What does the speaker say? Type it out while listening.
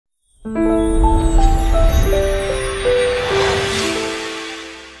We're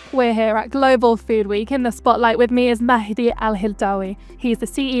here at Global Food Week. In the spotlight with me is Mahdi Alhindawi. He's the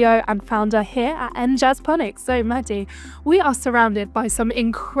CEO and founder here at Enjazponic. So Mahdi, we are surrounded by some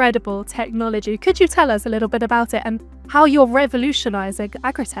incredible technology. Could you tell us a little bit about it and how you're revolutionizing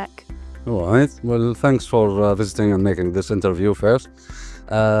agri-tech? All right. Well, thanks for visiting and making this interview first.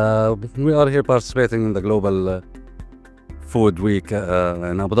 We are here participating in the Global Food Week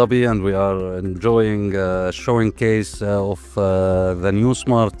in Abu Dhabi, and we are enjoying a showcase of the new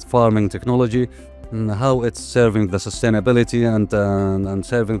smart farming technology and how it's serving the sustainability and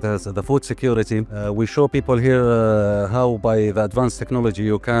serving the food security. We show people here how by the advanced technology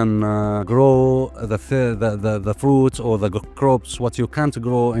you can grow the fruits or the crops what you can't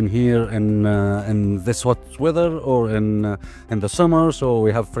grow in here in this hot weather or in the summer. So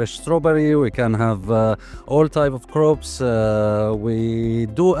we have fresh strawberry, we can have all type of crops. We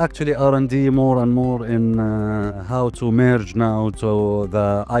do actually R&D more and more in how to merge now to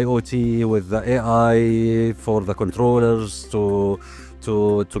the IoT with the AI for the controllers to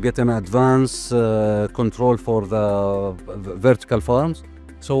get an advanced control for the vertical farms.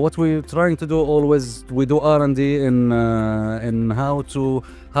 So what we're trying to do always, we do R&D in how to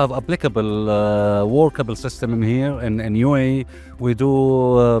have applicable workable system in here in UAE. We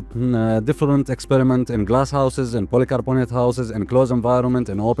do different experiment in glass houses, in polycarbonate houses, in closed environment,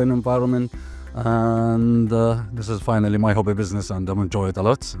 in open environment, and this is finally my hobby business, and I'm enjoying it a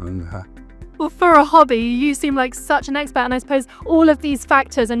lot. Well, for a hobby, you seem like such an expert, and I suppose all of these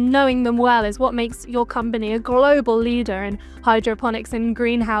factors and knowing them well is what makes your company a global leader in hydroponics and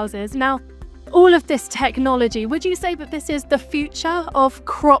greenhouses. Now, all of this technology, would you say that this is the future of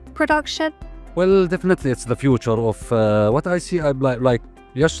crop production? Well, definitely it's the future of what I see. I like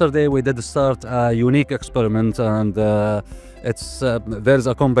yesterday we did start a unique experiment, and there's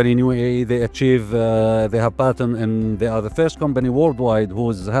a company in UAE. They have patent, and they are the first company worldwide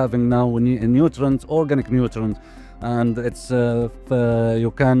who's having now a nutrient, organic nutrient, and it's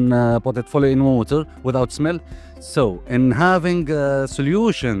you can put it fully in water without smell. So in having a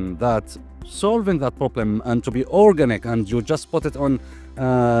solution that solving that problem and to be organic, and you just put it on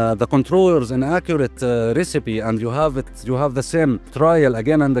the controllers in accurate recipe, and you have the same trial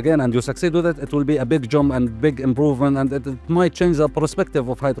again and again, and you succeed with it, it will be a big jump and big improvement, and it might change the perspective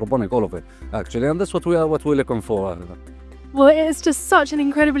of hydroponic, all of it actually, and that's what we're looking for. Well, it's just such an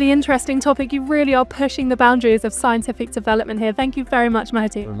incredibly interesting topic. You really are pushing the boundaries of scientific development here. Thank you very much,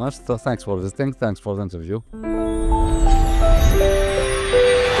 Mahdi. Very much. Thanks for visiting. Thanks for the interview.